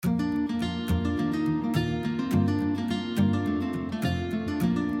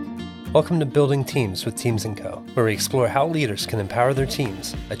Welcome to Building Teams with Teams & Co., where we explore how leaders can empower their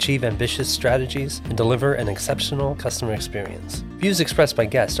teams, achieve ambitious strategies, and deliver an exceptional customer experience. Views expressed by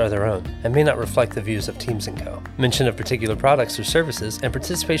guests are their own and may not reflect the views of Teams & Co. Mention of particular products or services and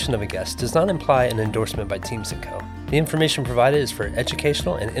participation of a guest does not imply an endorsement by Teams & Co. The information provided is for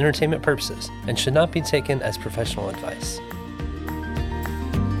educational and entertainment purposes and should not be taken as professional advice.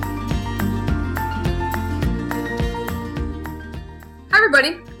 Hi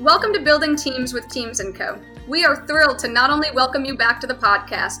everybody, welcome to Building Teams with Teams & Co. We are thrilled to not only welcome you back to the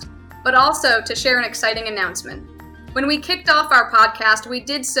podcast, but also to share an exciting announcement. When we kicked off our podcast, we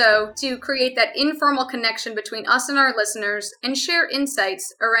did so to create that informal connection between us and our listeners and share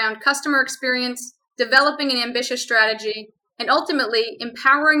insights around customer experience, developing an ambitious strategy, and ultimately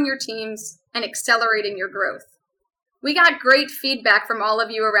empowering your teams and accelerating your growth. We got great feedback from all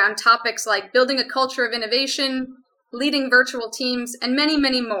of you around topics like building a culture of innovation, leading virtual teams, and many,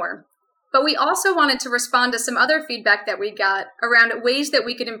 many more. But we also wanted to respond to some other feedback that we got around ways that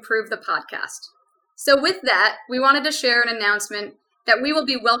we could improve the podcast. So with that, we wanted to share an announcement that we will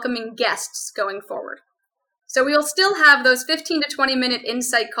be welcoming guests going forward. So we will still have those 15 to 20 minute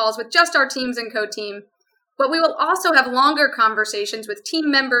insight calls with just our Teams & Co team, but we will also have longer conversations with team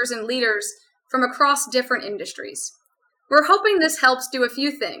members and leaders from across different industries. We're hoping this helps do a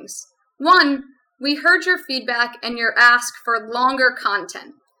few things. One, we heard your feedback and your ask for longer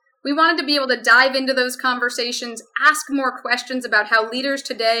content. We wanted to be able to dive into those conversations, ask more questions about how leaders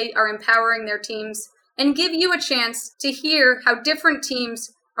today are empowering their teams, and give you a chance to hear how different teams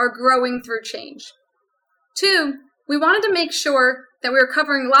are growing through change. Two, we wanted to make sure that we were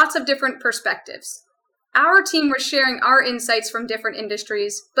covering lots of different perspectives. Our team was sharing our insights from different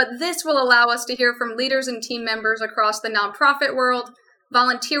industries, but this will allow us to hear from leaders and team members across the nonprofit world,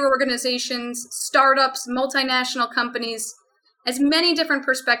 volunteer organizations, startups, multinational companies, as many different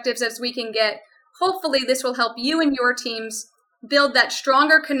perspectives as we can get. Hopefully this will help you and your teams build that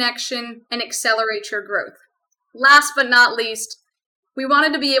stronger connection and accelerate your growth. Last but not least, we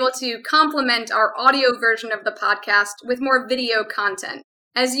wanted to be able to complement our audio version of the podcast with more video content.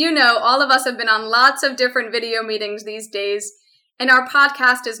 As you know, all of us have been on lots of different video meetings these days, and our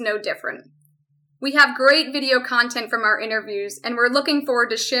podcast is no different. We have great video content from our interviews, and we're looking forward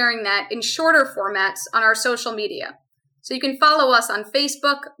to sharing that in shorter formats on our social media. So you can follow us on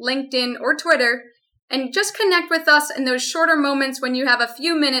Facebook, LinkedIn, or Twitter, and just connect with us in those shorter moments when you have a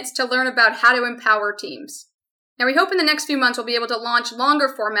few minutes to learn about how to empower teams. Now, we hope in the next few months we'll be able to launch longer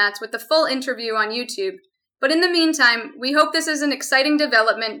formats with the full interview on YouTube. But in the meantime, we hope this is an exciting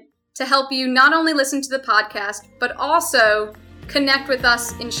development to help you not only listen to the podcast, but also connect with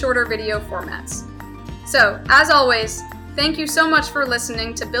us in shorter video formats. So, as always, thank you so much for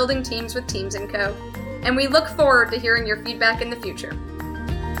listening to Building Teams with Teams & Co. And we look forward to hearing your feedback in the future.